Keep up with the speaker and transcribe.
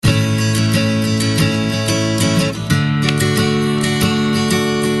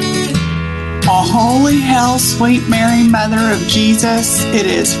Holy hell, sweet Mary, Mother of Jesus. It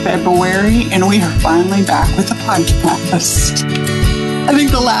is February and we are finally back with a podcast. I think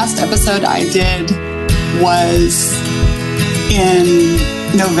the last episode I did was in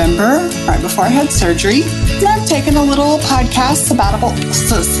November, right before I had surgery. And I've taken a little podcast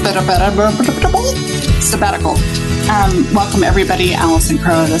sabbatical. Welcome everybody, Allison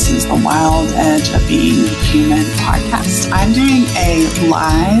Crow. This is the Wild Edge of Being Human podcast. I'm doing a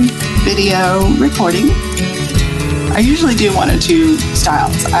live video recording. I usually do one of two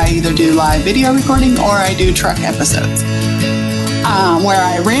styles. I either do live video recording or I do truck episodes where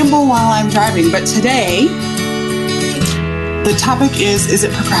I ramble while I'm driving. But today, the topic is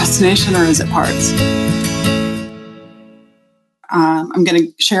it procrastination or is it parts? I'm going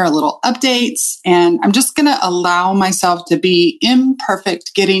to share a little updates, and I'm just going to allow myself to be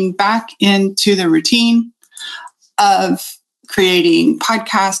imperfect, getting back into the routine of creating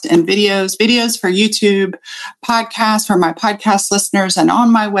podcasts and videos for YouTube, podcasts for my podcast listeners, and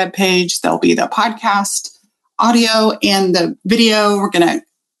on my webpage, there'll be the podcast audio and the video. We're going to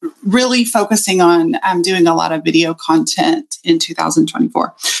really focusing on doing a lot of video content in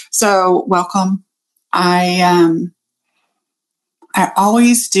 2024. So welcome. I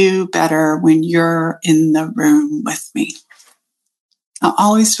always do better when you're in the room with me. I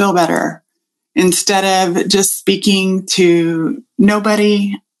always feel better instead of just speaking to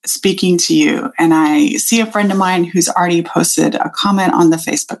nobody, speaking to you. And I see a friend of mine who's already posted a comment on the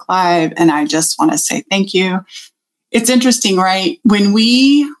Facebook Live, and I just want to say thank you. It's interesting, right? When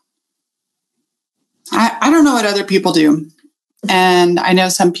I don't know what other people do. And I know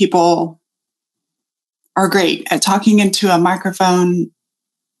some people are great at talking into a microphone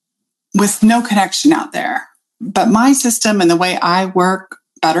with no connection out there. But my system and the way I work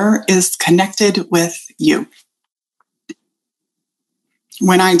better is connected with you.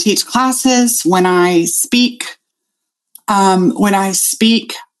 When I teach classes, when I speak, I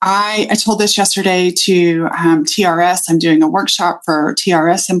told this yesterday to TRS. I'm doing a workshop for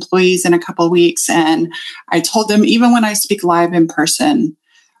TRS employees in a couple of weeks. And I told them, even when I speak live in person,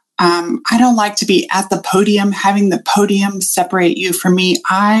 I don't like to be at the podium, having the podium separate you from me.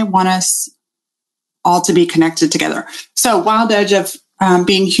 I want us all to be connected together. So Wild Edge of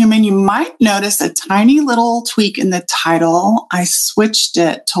Being Human, you might notice a tiny little tweak in the title. I switched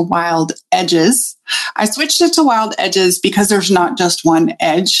it to Wild Edges. I switched it to Wild Edges because there's not just one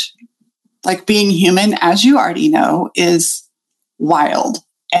edge. Like being human, as you already know, is wild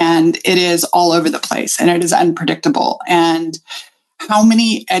and it is all over the place and it is unpredictable. And how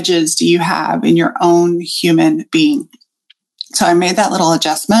many edges do you have in your own human being? So I made that little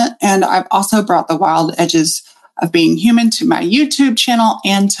adjustment. And I've also brought the Wild Edges of Being Human to my YouTube channel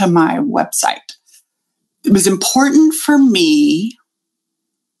and to my website. It was important for me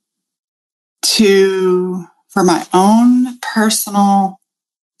for my own personal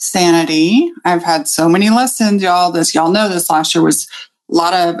sanity. I've had so many lessons, y'all know this last year was a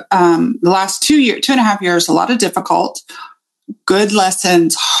lot of, the last 2.5 years, a lot of difficult, good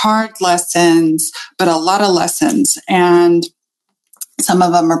lessons, hard lessons, but a lot of lessons. And some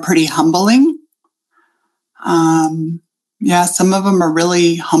of them are pretty humbling. Some of them are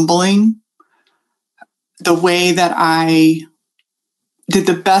really humbling. The way that I did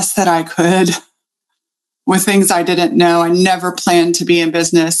the best that I could with things I didn't know. I never planned to be in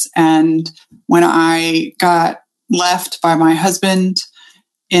business. And when I got left by my husband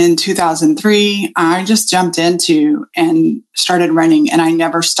in 2003, I just jumped into and started running, and I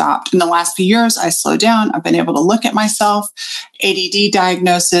never stopped. In the last few years, I slowed down. I've been able to look at myself, ADD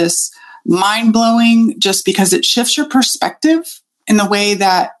diagnosis, mind-blowing, just because it shifts your perspective in the way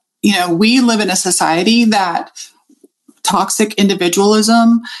that, we live in a society that toxic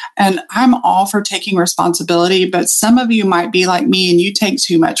individualism, and I'm all for taking responsibility, but some of you might be like me and you take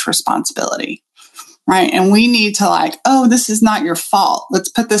too much responsibility. Right. And we need to this is not your fault. Let's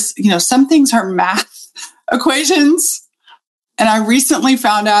put this, some things are math equations. And I recently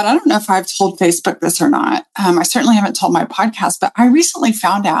found out, I don't know if I've told Facebook this or not. I certainly haven't told my podcast, but I recently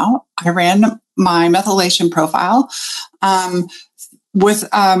found out I ran my methylation profile with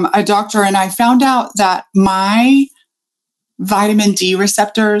a doctor, and I found out that my vitamin D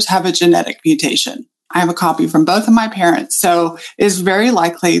receptors have a genetic mutation. I have a copy from both of my parents. So it's very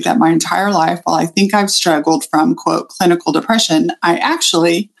likely that my entire life, while I think I've struggled from, quote, clinical depression,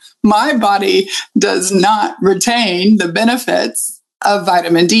 my body does not retain the benefits of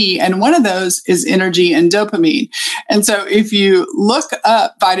vitamin D. And one of those is energy and dopamine. And so if you look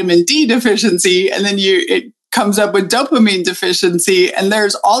up vitamin D deficiency and then it comes up with dopamine deficiency, and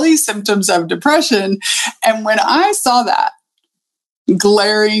there's all these symptoms of depression. And when I saw that,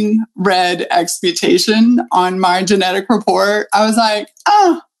 glaring red X mutation on my genetic report. I was like,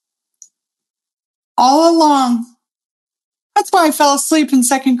 oh, all along. That's why I fell asleep in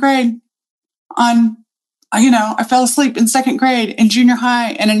second grade I fell asleep in second grade in junior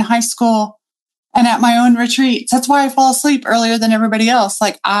high and in high school and at my own retreats. That's why I fall asleep earlier than everybody else.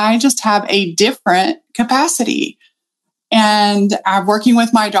 Like, I just have a different capacity. And I'm working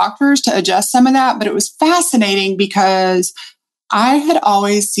with my doctors to adjust some of that. But it was fascinating because I had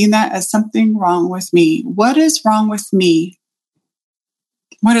always seen that as something wrong with me. What is wrong with me?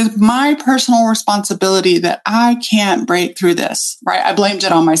 What is my personal responsibility that I can't break through this, right? I blamed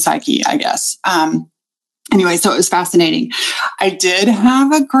it on my psyche, I guess. Anyway, so it was fascinating. I did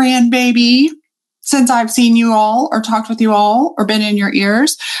have a grandbaby since I've seen you all or talked with you all or been in your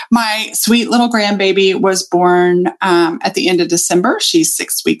ears. My sweet little grandbaby was born at the end of December. She's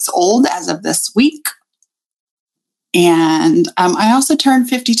 6 weeks old as of this week. And I also turned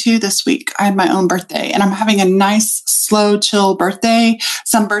 52 this week. I had my own birthday, and I'm having a nice, slow, chill birthday.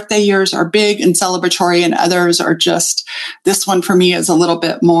 Some birthday years are big and celebratory, and others are just, this one for me is a little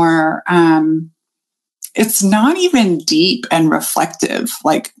bit more, it's not even deep and reflective.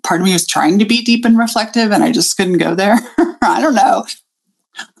 Like, part of me was trying to be deep and reflective, and I just couldn't go there. I don't know.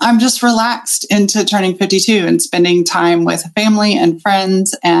 I'm just relaxed into turning 52 and spending time with family and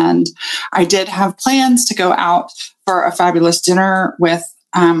friends. And I did have plans to go out for a fabulous dinner with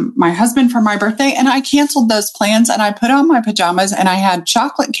my husband for my birthday. And I canceled those plans, and I put on my pajamas, and I had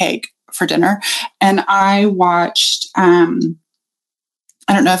chocolate cake for dinner. And I watched,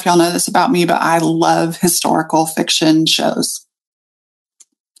 I don't know if y'all know this about me, but I love historical fiction shows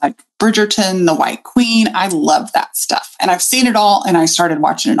like Bridgerton, The White Queen. I love that stuff. And I've seen it all, and I started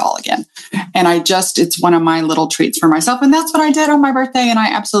watching it all again. And it's one of my little treats for myself. And that's what I did on my birthday, and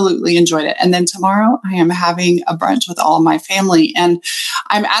I absolutely enjoyed it. And then tomorrow I am having a brunch with all my family. And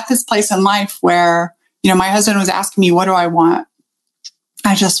I'm at this place in life where, my husband was asking me, what do I want?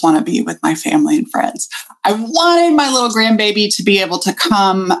 I just want to be with my family and friends. I wanted my little grandbaby to be able to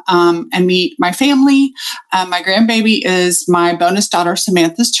come and meet my family. My grandbaby is my bonus daughter,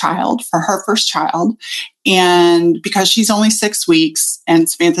 Samantha's child, for her first child. And because she's only 6 weeks and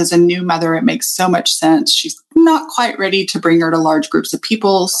Samantha's a new mother, it makes so much sense. She's not quite ready to bring her to large groups of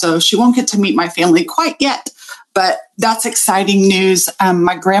people, so she won't get to meet my family quite yet. But that's exciting news.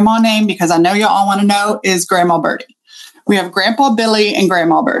 My grandma name, because I know you all want to know, is Grandma Birdie. We have Grandpa Billy and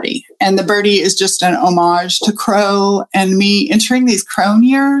Grandma Birdie. And the Birdie is just an homage to Crow and me entering these crone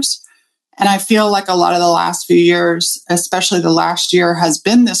years. And I feel like a lot of the last few years, especially the last year, has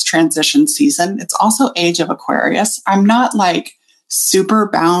been this transition season. It's also Age of Aquarius. I'm not like super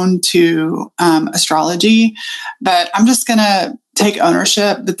bound to astrology, but I'm just going to take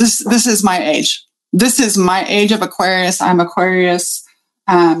ownership that this is my age. This is my age of Aquarius. I'm Aquarius.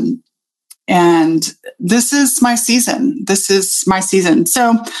 And this is my season.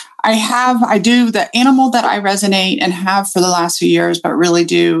 So I do the animal that I resonate and have for the last few years, but really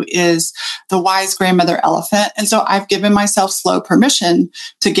do, is the wise grandmother elephant. And so I've given myself slow permission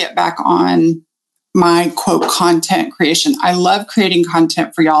to get back on my quote content creation. I love creating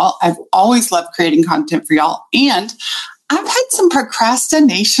content for y'all. I've always loved creating content for y'all. And I've had some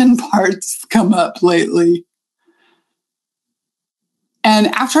procrastination parts come up lately. And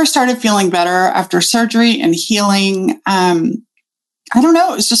after I started feeling better after surgery and healing, I don't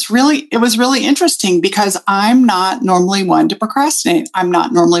know, it was really interesting because I'm not normally one to procrastinate. I'm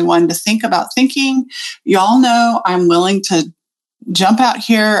not normally one to think about thinking. Y'all know I'm willing to jump out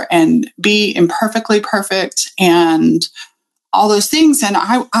here and be imperfectly perfect and all those things. And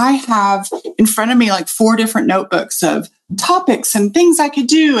I have in front of me like 4 different notebooks of topics and things I could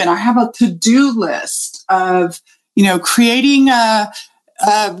do. And I have a to-do list of, creating a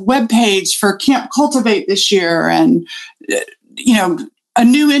web page for Camp Cultivate this year, and a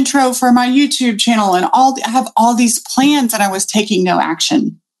new intro for my YouTube channel, and I have all these plans, and I was taking no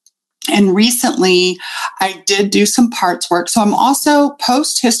action. And recently, I did do some parts work. So I'm also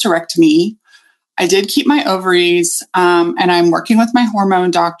post hysterectomy. I did keep my ovaries, and I'm working with my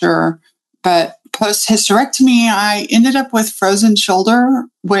hormone doctor. But post hysterectomy, I ended up with frozen shoulder,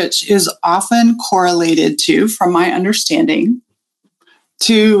 which is often correlated to, from my understanding,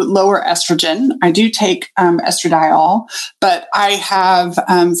 to lower estrogen. I do take estradiol, but I have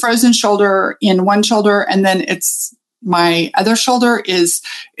frozen shoulder in one shoulder, and then my other shoulder it's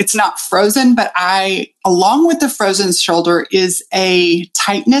not frozen, but along with the frozen shoulder is a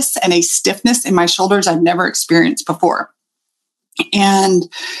tightness and a stiffness in my shoulders I've never experienced before.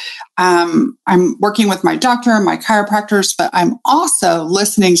 And I'm working with my doctor and my chiropractors, but I'm also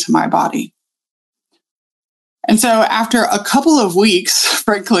listening to my body. And so after a couple of weeks,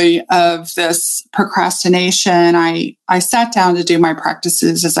 frankly, of this procrastination, I sat down to do my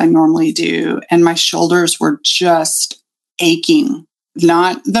practices as I normally do, and my shoulders were just aching.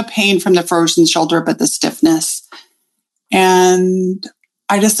 Not the pain from the frozen shoulder, but the stiffness. And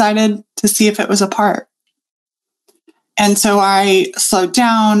I decided to see if it was a part. And so I slowed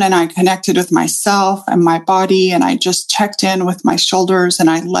down and I connected with myself and my body, and I just checked in with my shoulders and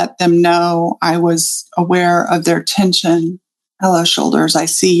I let them know I was aware of their tension. Hello, shoulders, I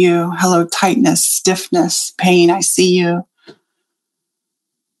see you. Hello, tightness, stiffness, pain, I see you.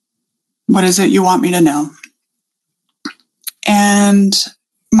 What is it you want me to know? And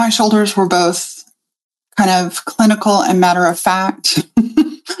my shoulders were both kind of clinical and matter of fact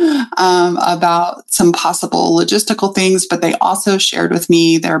about some possible logistical things, but they also shared with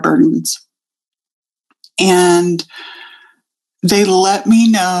me their burdens. And they let me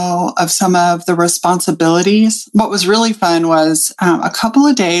know of some of the responsibilities. What was really fun was a couple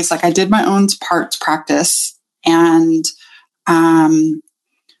of days, like I did my own parts practice, and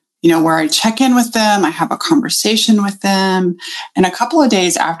where I check in with them, I have a conversation with them. And a couple of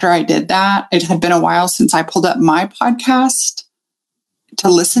days after I did that, it had been a while since I pulled up my podcast to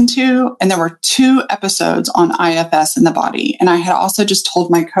listen to. And there were 2 episodes on IFS in the body. And I had also just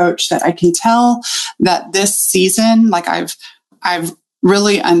told my coach that I can tell that this season, like I've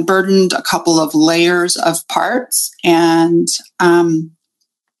really unburdened a couple of layers of parts, and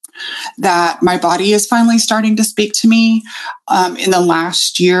that my body is finally starting to speak to me. In the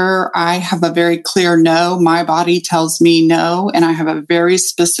last year, I have a very clear no. My body tells me no, and I have a very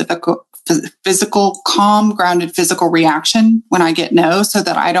specific physical, calm, grounded physical reaction when I get no, so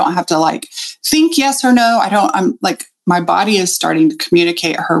that I don't have to think yes or no. I'm like, my body is starting to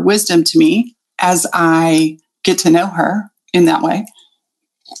communicate her wisdom to me as I get to know her in that way.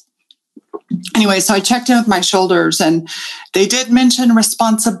 Anyway, so I checked in with my shoulders, and they did mention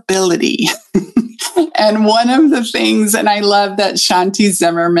responsibility. And one of the things, and I love that Shanti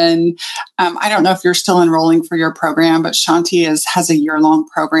Zimmerman, I don't know if you're still enrolling for your program, but Shanti has a year-long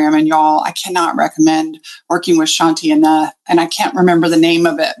program. And y'all, I cannot recommend working with Shanti enough. And I can't remember the name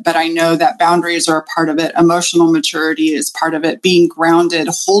of it, but I know that boundaries are a part of it. Emotional maturity is part of it. Being grounded,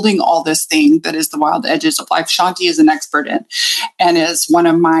 holding all this thing that is the wild edges of life. Shanti is an expert in, and is one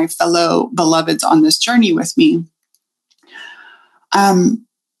of my fellow beloveds on this journey with me.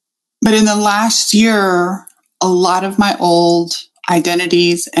 But in the last year, a lot of my old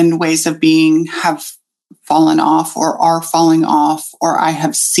identities and ways of being have fallen off or are falling off, or I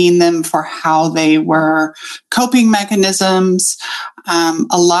have seen them for how they were coping mechanisms, a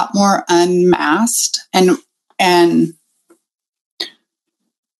lot more unmasked. And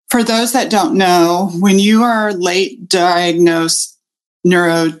for those that don't know, when you are late diagnosed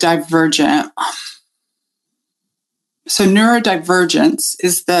neurodivergent, so neurodivergence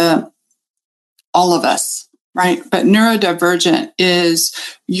is all of us, right? But neurodivergent is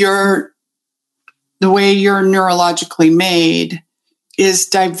the way you're neurologically made is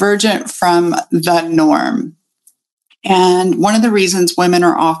divergent from the norm. And one of the reasons women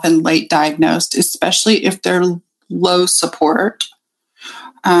are often late diagnosed, especially if they're low support,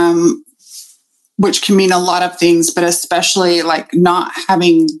 which can mean a lot of things, but especially not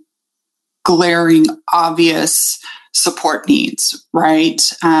having glaring, obvious support needs, right?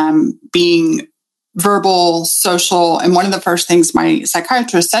 Being verbal, social. And one of the first things my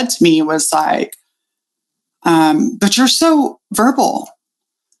psychiatrist said to me was but you're so verbal.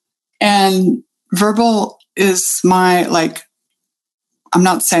 And verbal is I'm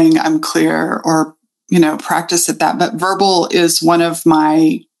not saying I'm clear or, practice at that, but verbal is one of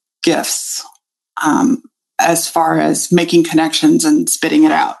my gifts as far as making connections and spitting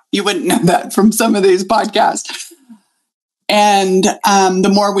it out. You wouldn't know that from some of these podcasts. And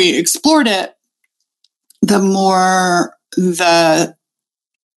the more we explored it, the more the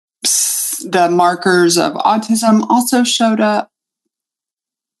markers of autism also showed up.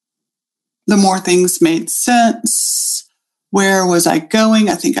 The more things made sense. Where was I going?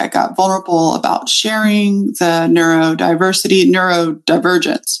 I think I got vulnerable about sharing the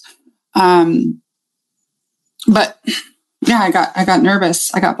neurodivergence. But yeah, I got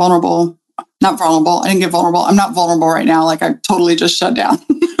nervous. I got vulnerable. Not vulnerable. I didn't get vulnerable. I'm not vulnerable right now. I totally just shut down.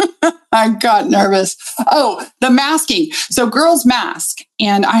 I got nervous. Oh, the masking. So girls mask.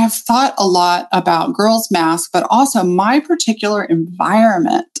 And I have thought a lot about girls mask, but also my particular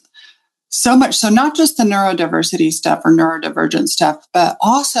environment. So much. So not just the neurodiversity stuff or neurodivergent stuff, but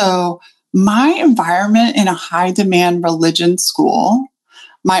also my environment in a high demand religion school.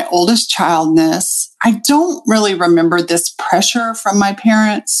 my oldest childness, I don't really remember this pressure from my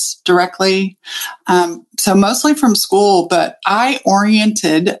parents directly. So mostly from school, but I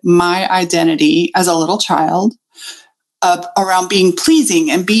oriented my identity as a little child around being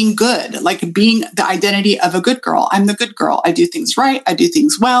pleasing and being good, like being the identity of a good girl. I'm the good girl. I do things right. I do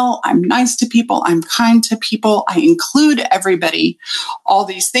things well. I'm nice to people. I'm kind to people. I include everybody, all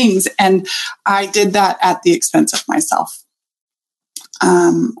these things. And I did that at the expense of myself.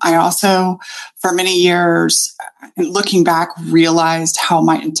 I also, for many years, looking back, realized how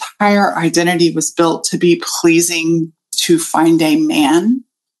my entire identity was built to be pleasing to find a man.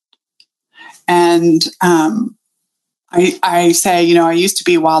 And, I say, I used to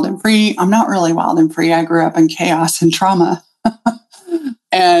be wild and free. I'm not really wild and free. I grew up in chaos and trauma.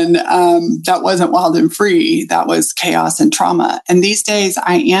 And that wasn't wild and free. That was chaos and trauma. And these days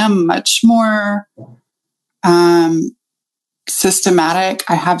I am much more systematic.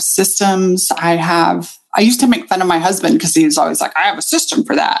 I have systems. I used to make fun of my husband because he was always like, I have a system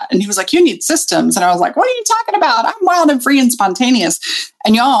for that. And he was like, you need systems. And I was like, what are you talking about? I'm wild and free and spontaneous.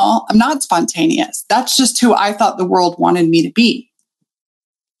 And y'all, I'm not spontaneous. That's just who I thought the world wanted me to be.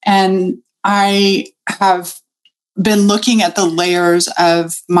 And I have been looking at the layers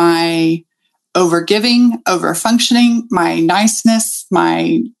of my overgiving, overfunctioning, my niceness,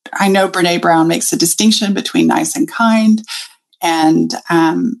 I know Brene Brown makes a distinction between nice and kind. And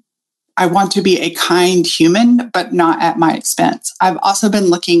I want to be a kind human, but not at my expense. I've also been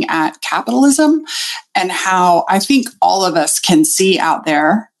looking at capitalism and how I think all of us can see out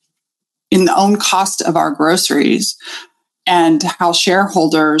there in the own cost of our groceries and how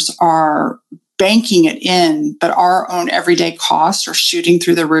shareholders are banking it in, but our own everyday costs are shooting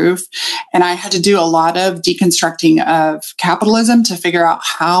through the roof. And I had to do a lot of deconstructing of capitalism to figure out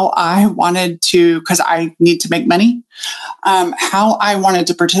how I wanted to, because I need to make money, how I wanted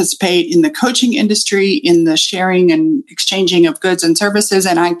to participate in the coaching industry, in the sharing and exchanging of goods and services.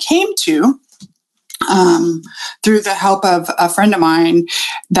 And I came to, through the help of a friend of mine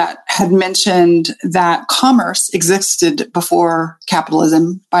that had mentioned that commerce existed before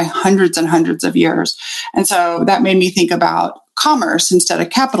capitalism by hundreds and hundreds of years. And so that made me think about commerce instead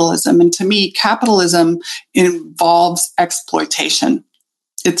of capitalism. And to me, capitalism involves exploitation.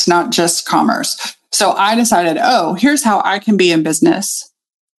 It's not just commerce. So I decided, here's how I can be in business.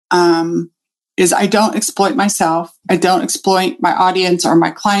 Is I don't exploit myself. I don't exploit my audience or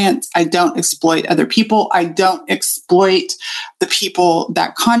my clients. I don't exploit other people. I don't exploit the people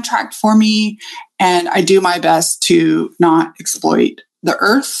that contract for me. And I do my best to not exploit the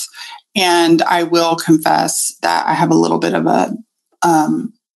earth. And I will confess that I have a little bit of I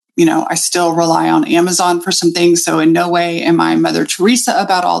still rely on Amazon for some things. So in no way am I Mother Teresa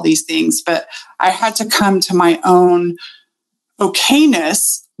about all these things, but I had to come to my own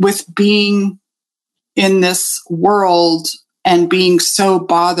okayness with being in this world and being so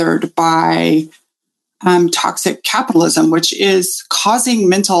bothered by toxic capitalism, which is causing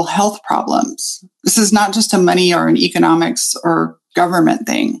mental health problems. This is not just a money or an economics or government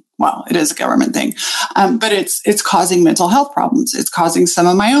thing. Well, it is a government thing, but it's causing mental health problems. It's causing some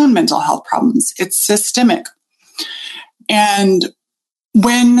of my own mental health problems. It's systemic. And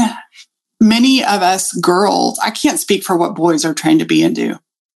when many of us girls, I can't speak for what boys are trained to be and do.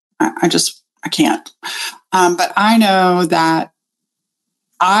 I can't. But I know that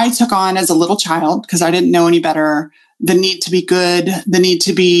I took on as a little child, because I didn't know any better, the need to be good, the need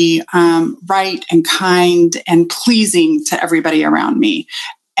to be right and kind and pleasing to everybody around me.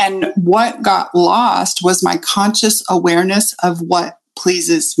 And what got lost was my conscious awareness of what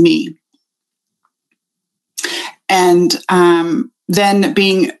pleases me. And then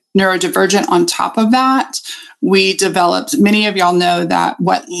being neurodivergent on top of that, we developed, many of y'all know that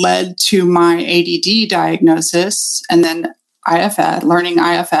what led to my ADD diagnosis and then IFS, learning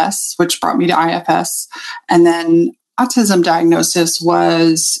IFS, which brought me to IFS, and then autism diagnosis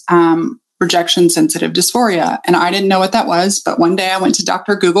was rejection sensitive dysphoria. And I didn't know what that was, but one day I went to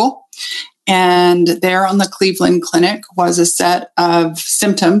Dr. Google, and there on the Cleveland Clinic was a set of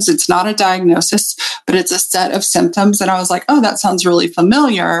symptoms. It's not a diagnosis, but it's a set of symptoms. And I was like, that sounds really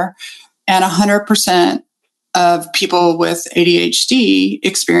familiar. And 100% of people with ADHD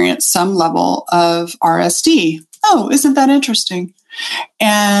experience some level of RSD. Isn't that interesting?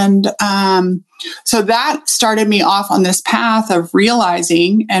 And so that started me off on this path of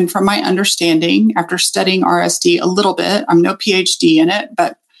realizing, and from my understanding, after studying RSD a little bit, I'm no PhD in it,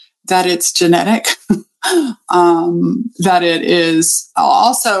 but that it's genetic, that it is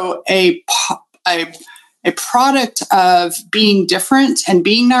also a a product of being different and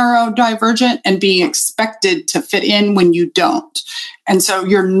being neurodivergent and being expected to fit in when you don't. And so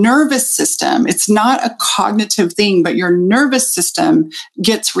your nervous system, it's not a cognitive thing, but your nervous system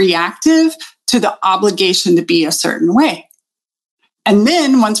gets reactive to the obligation to be a certain way. And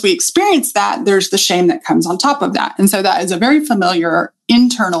then once we experience that, there's the shame that comes on top of that. And so that is a very familiar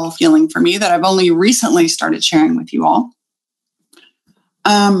internal feeling for me that I've only recently started sharing with you all.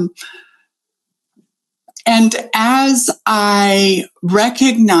 And as I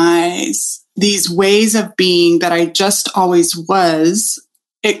recognize these ways of being that I just always was,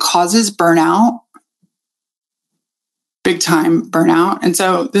 it causes burnout, big time burnout. And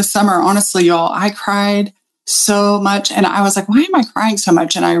so this summer, honestly, y'all, I cried so much. And I was like, why am I crying so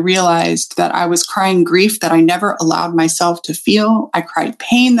much? And I realized that I was crying grief that I never allowed myself to feel. I cried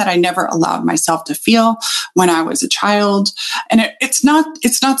pain that I never allowed myself to feel when I was a child. And it's not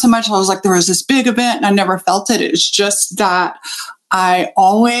so much I was like, there was this big event and I never felt it. It's just that I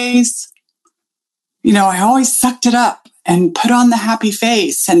always sucked it up and put on the happy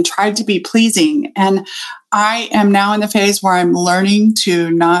face and tried to be pleasing. And I am now in the phase where I'm learning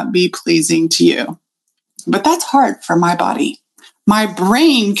to not be pleasing to you. But that's hard for my body. My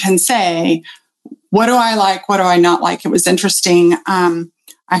brain can say, what do I like? What do I not like? It was interesting. I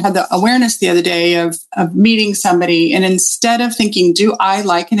had the awareness the other day of meeting somebody. And instead of thinking, do I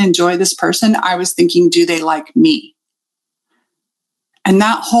like and enjoy this person? I was thinking, do they like me? And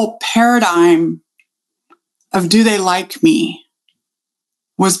that whole paradigm of do they like me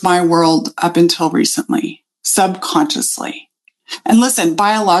was my world up until recently, subconsciously. And listen,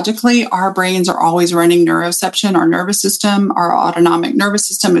 biologically, our brains are always running neuroception. Our nervous system, our autonomic nervous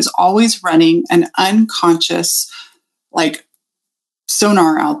system is always running an unconscious, like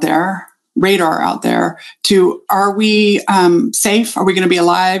sonar out there, radar out there to, are we safe? Are we going to be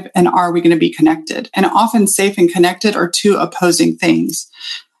alive? And are we going to be connected? And often safe and connected are two opposing things.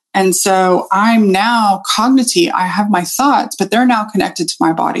 And so I'm now cognitive. I have my thoughts, but they're now connected to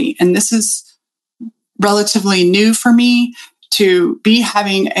my body. And this is relatively new for me, to be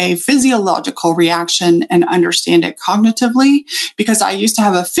having a physiological reaction and understand it cognitively, because I used to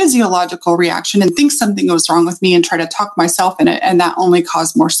have a physiological reaction and think something was wrong with me and try to talk myself in it. And that only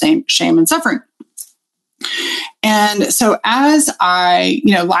caused more shame and suffering. And so as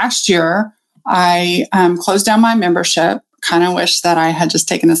last year, I closed down my membership. Kind of wish that I had just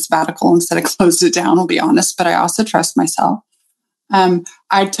taken a sabbatical instead of closed it down, I'll be honest, but I also trust myself.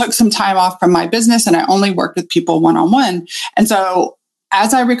 I took some time off from my business and I only worked with people one-on-one. And so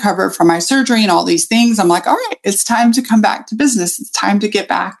as I recovered from my surgery and all these things, I'm like, all right, it's time to come back to business. It's time to get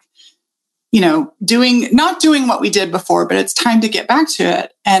back, not doing what we did before, but it's time to get back to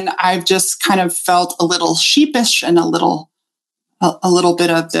it. And I've just kind of felt a little sheepish and a little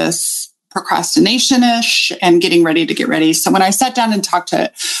bit of this procrastination-ish and getting ready to get ready. So when I sat down and talked to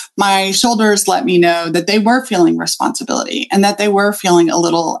it, my shoulders let me know that they were feeling responsibility and that they were feeling a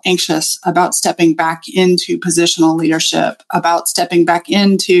little anxious about stepping back into positional leadership, about stepping back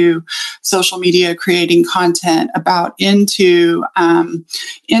into social media, creating content, about into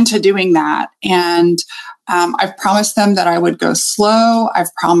doing that. And I've promised them that I would go slow.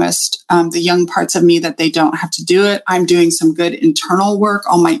 I've promised the young parts of me that they don't have to do it. I'm doing some good internal work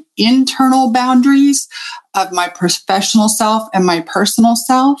on my internal boundaries of my professional self and my personal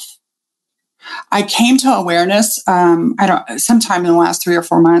self. I came to awareness, sometime in the last 3 or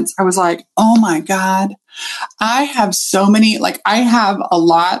 4 months, I was like, oh my God, I have I have a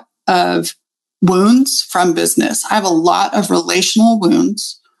lot of wounds from business. I have a lot of relational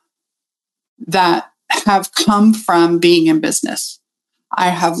wounds that have come from being in business.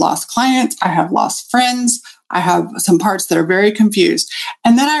 I have lost clients. I have lost friends. I have some parts that are very confused.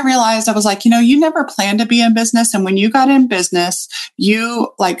 And then I realized, I was like, you never planned to be in business. And when you got in business,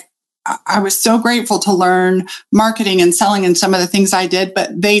 I was so grateful to learn marketing and selling and some of the things I did, but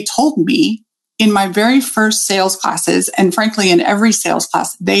they told me in my very first sales classes, and frankly, in every sales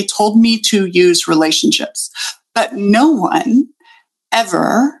class, they told me to use relationships, but no one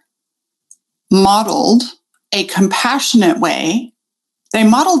ever modeled a compassionate way. They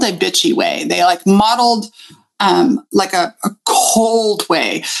modeled a bitchy way. They modeled a cold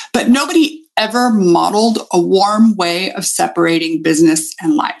way, but nobody ever modeled a warm way of separating business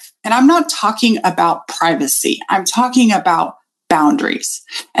and life. And I'm not talking about privacy. I'm talking about boundaries.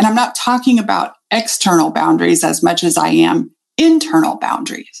 And I'm not talking about external boundaries as much as I am internal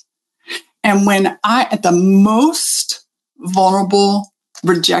boundaries. And when at the most vulnerable,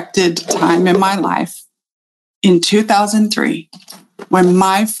 rejected time in my life, in 2003, when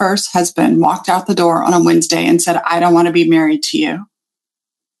my first husband walked out the door on a Wednesday and said, I don't want to be married to you,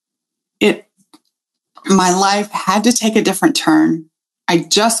 my life had to take a different turn. I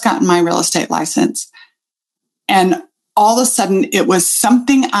just gotten my real estate license. And all of a sudden, it was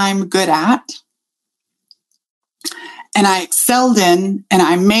something I'm good at. And I excelled in, and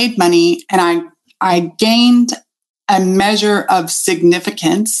I made money, and I gained a measure of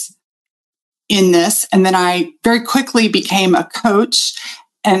significance in this. And then I very quickly became a coach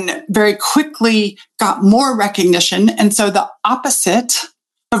and very quickly got more recognition. And so the opposite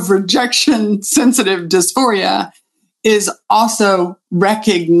of rejection sensitive dysphoria is also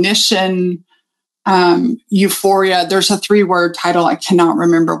recognition euphoria. There's a 3-word title. I cannot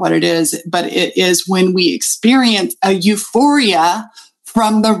remember what it is, but it is when we experience a euphoria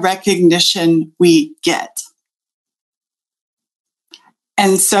from the recognition we get.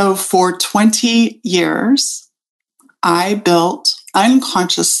 And so for 20 years, I built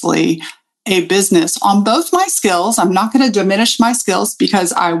unconsciously a business on both my skills. I'm not going to diminish my skills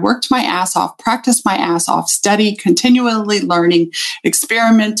because I worked my ass off, practiced my ass off, studied, continually learning,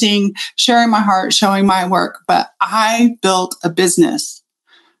 experimenting, sharing my heart, showing my work. But I built a business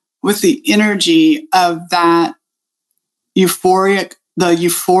with the energy of that euphoric, the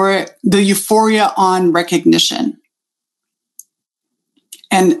euphoria on recognition.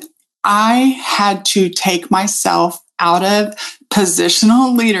 And I had to take myself out of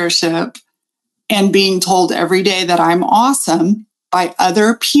positional leadership and being told every day that I'm awesome by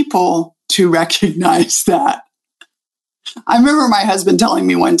other people to recognize that. I remember my husband telling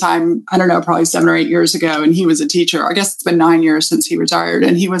me one time, I don't know, probably 7 or 8 years ago, and he was a teacher. I guess it's been 9 years since he retired.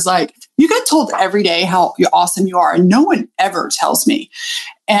 And he was like, you get told every day how awesome you are, and no one ever tells me.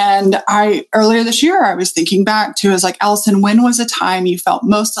 And earlier this year, I was thinking back to, I was like, Allison, when was a time you felt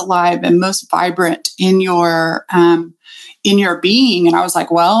most alive and most vibrant in your being? And I was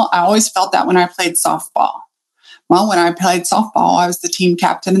like, well, I always felt that when I played softball. Well, when I played softball, I was the team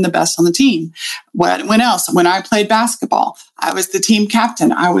captain and the best on the team. When else? When I played basketball, I was the team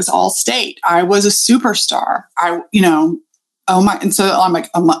captain. I was all state. I was a superstar. And so I'm like,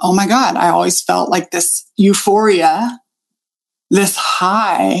 oh my God, I always felt like this euphoria, this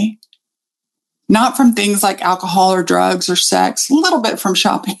high, not from things like alcohol or drugs or sex, a little bit from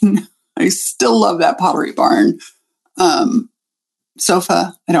shopping. I still love that Pottery Barn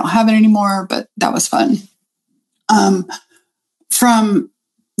sofa. I don't have it anymore, but that was fun. From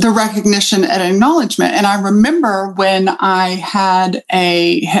the recognition and acknowledgement. And I remember when I had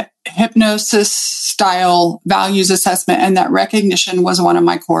a hypnosis style values assessment, and that recognition was one of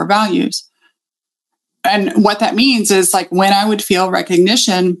my core values. And what that means is, like, when I would feel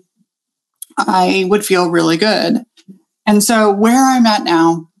recognition, I would feel really good. And so where I'm at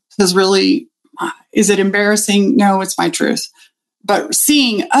now is really, is it embarrassing? No, it's my truth. But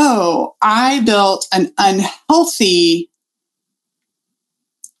seeing, I built an unhealthy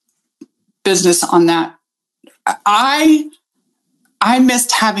business on that. I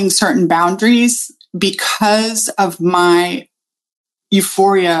missed having certain boundaries because of my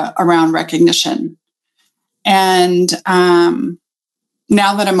euphoria around recognition. And now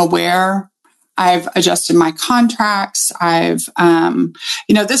that I'm aware, I've adjusted my contracts.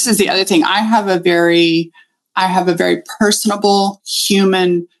 This is the other thing. I have a very personable,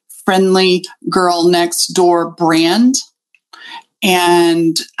 human, friendly girl next door brand.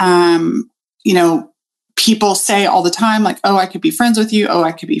 And, people say all the time, like, oh, I could be friends with you. Oh,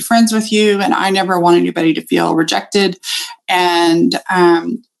 I could be friends with you. And I never want anybody to feel rejected. And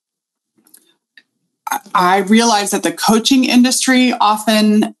I realize that the coaching industry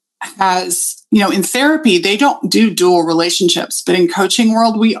often has, in therapy, they don't do dual relationships, but in coaching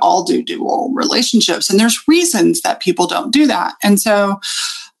world, we all do dual relationships. And there's reasons that people don't do that. And so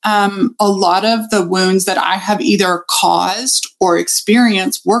a lot of the wounds that I have either caused or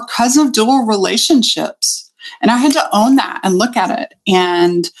experienced were because of dual relationships. And I had to own that and look at it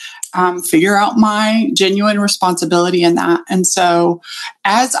and figure out my genuine responsibility in that. And so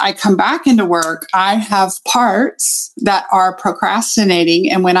as I come back into work, I have parts that are procrastinating.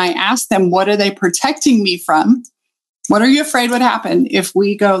 And when I ask them, what are they protecting me from? What are you afraid would happen if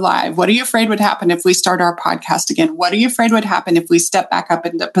we go live? What are you afraid would happen if we start our podcast again? What are you afraid would happen if we step back up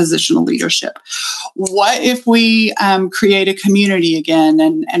into positional leadership? What if we create a community again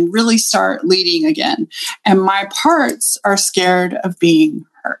and really start leading again? And my parts are scared of being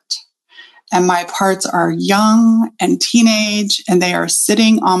hurt. And my parts are young and teenage, and they are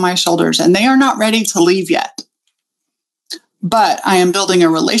sitting on my shoulders, and they are not ready to leave yet. But I am building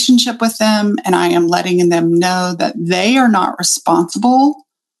a relationship with them, and I am letting them know that they are not responsible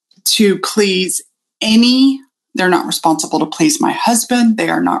to please they're not responsible to please my husband. They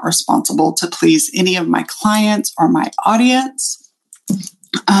are not responsible to please any of my clients or my audience.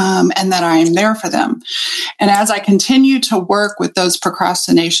 and that I am there for them. And as I continue to work with those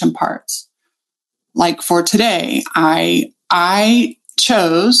procrastination parts, like for today, I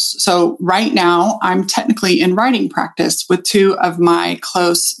chose, so right now I'm technically in writing practice with two of my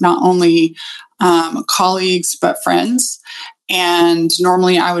close, not only colleagues, but friends. And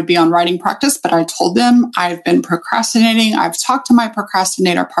normally I would be on writing practice, but I told them I've been procrastinating. I've talked to my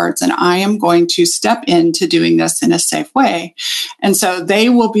procrastinator parts, and I am going to step into doing this in a safe way. And so they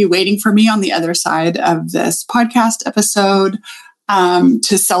will be waiting for me on the other side of this podcast episode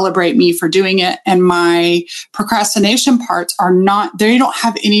to celebrate me for doing it. And my procrastination parts are not, they don't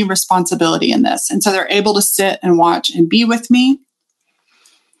have any responsibility in this. And so they're able to sit and watch and be with me.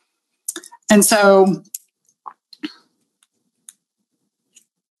 And so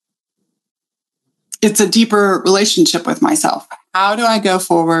it's a deeper relationship with myself. How do I go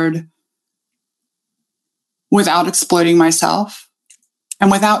forward without exploiting myself and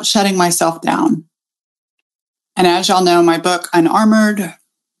without shutting myself down? And as y'all know, my book, Unarmored,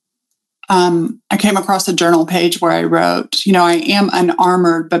 I came across a journal page where I wrote, I am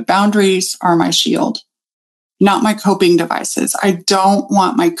unarmored, but boundaries are my shield, not my coping devices. I don't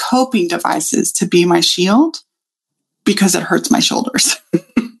want my coping devices to be my shield because it hurts my shoulders.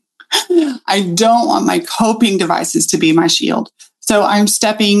 I don't want my coping devices to be my shield. So I'm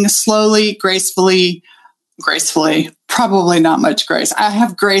stepping slowly, gracefully, probably not much grace. I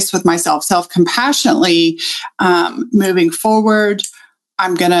have grace with myself, self-compassionately, moving forward.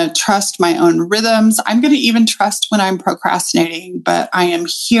 I'm going to trust my own rhythms. I'm going to even trust when I'm procrastinating, but I am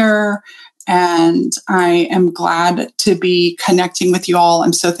here and I am glad to be connecting with you all.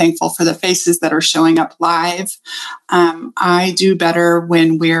 I'm so thankful for the faces that are showing up live. I do better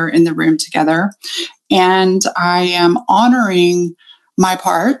when we're in the room together, and I am honoring my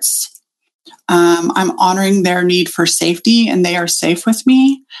parts. I'm honoring their need for safety, and they are safe with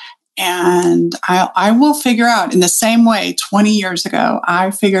me. And I will figure out, in the same way 20 years ago,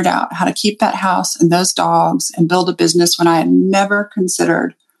 I figured out how to keep that house and those dogs and build a business when I had never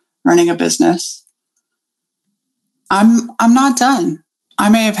considered running a business. I'm not done. I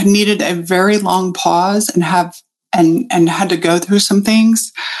may have needed a very long pause and had to go through some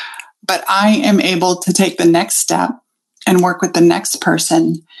things, but I am able to take the next step and work with the next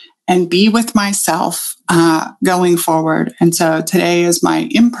person and be with myself going forward. And so today is my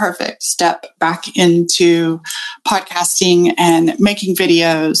imperfect step back into podcasting and making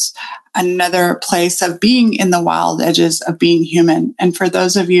videos, another place of being in the wild edges of being human. And for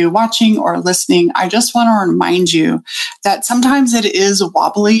those of you watching or listening, I just want to remind you that sometimes it is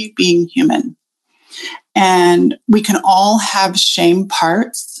wobbly being human. And we can all have shame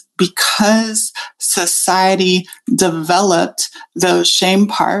parts because society developed those shame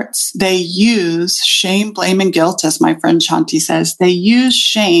parts. They use shame, blame, and guilt, as my friend Shanti says. They use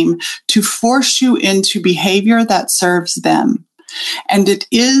shame to force you into behavior that serves them. And it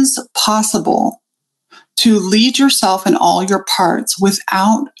is possible to lead yourself in all your parts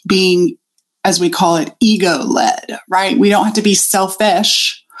without being, as we call it, ego-led, right? We don't have to be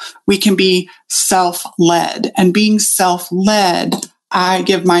selfish. We can be self-led. And being self-led, I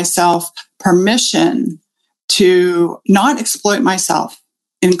give myself permission to not exploit myself,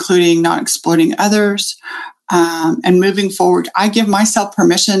 including not exploiting others. And moving forward, I give myself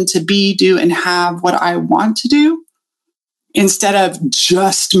permission to be, do, and have what I want to do instead of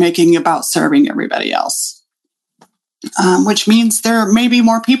just making about serving everybody else. Which means there may be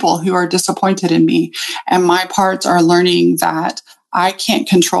more people who are disappointed in me, and my parts are learning that I can't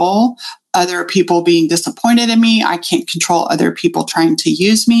control other people being disappointed in me. I can't control other people trying to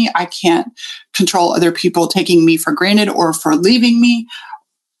use me. I can't control other people taking me for granted or for leaving me.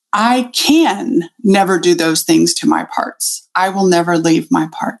 I can never do those things to my parts. I will never leave my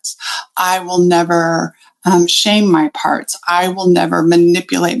parts. I will never shame my parts. I will never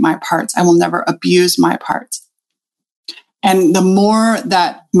manipulate my parts. I will never abuse my parts. And the more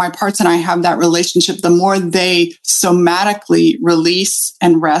that my parts and I have that relationship, the more they somatically release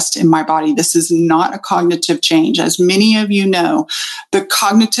and rest in my body. This is not a cognitive change. As many of you know, the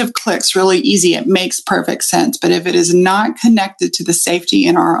cognitive clicks really easy. It makes perfect sense. But if it is not connected to the safety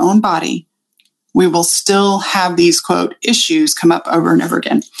in our own body, we will still have these, quote, issues come up over and over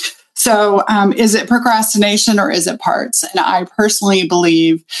again. So is it procrastination or is it parts? And I personally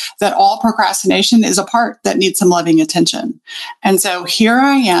believe that all procrastination is a part that needs some loving attention. And so here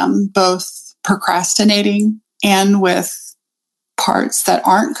I am, both procrastinating and with parts that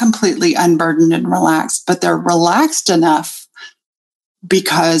aren't completely unburdened and relaxed, but they're relaxed enough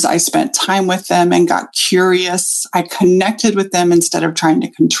because I spent time with them and got curious. I connected with them instead of trying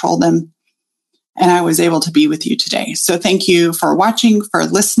to control them. and I was able to be with you today. So thank you for watching, for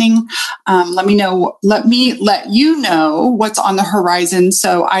listening. Let me let you know what's on the horizon.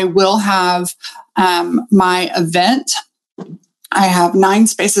 So I will have my event. I have 9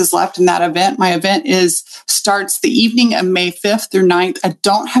 spaces left in that event. My event starts the evening of May 5th through 9th. I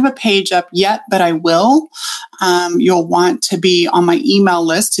don't have a page up yet, but I will. You'll want to be on my email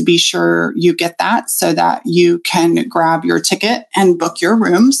list to be sure you get that so that you can grab your ticket and book your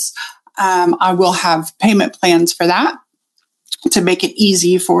rooms. I will have payment plans for that to make it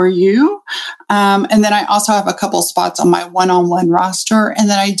easy for you. And then I also have a couple spots on my one-on-one roster.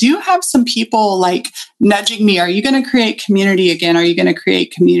 And then I do have some people like nudging me. Are you going to create community again? Are you going to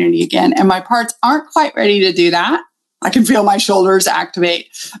create community again? And my parts aren't quite ready to do that. I can feel my shoulders activate,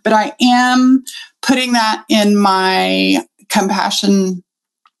 but I am putting that in my compassion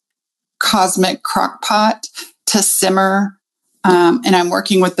cosmic crock pot to simmer. And I'm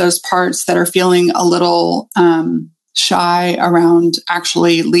working with those parts that are feeling a little, shy around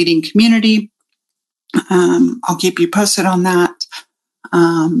actually leading community. I'll keep you posted on that.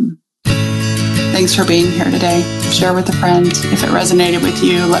 Thanks for being here today. Share with a friend if it resonated with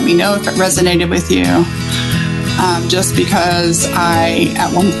you. Let me know if it resonated with you. Just because I,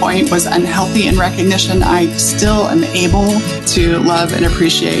 at one point, was unhealthy in recognition, I still am able to love and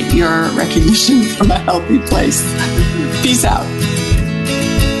appreciate your recognition from a healthy place. Peace out.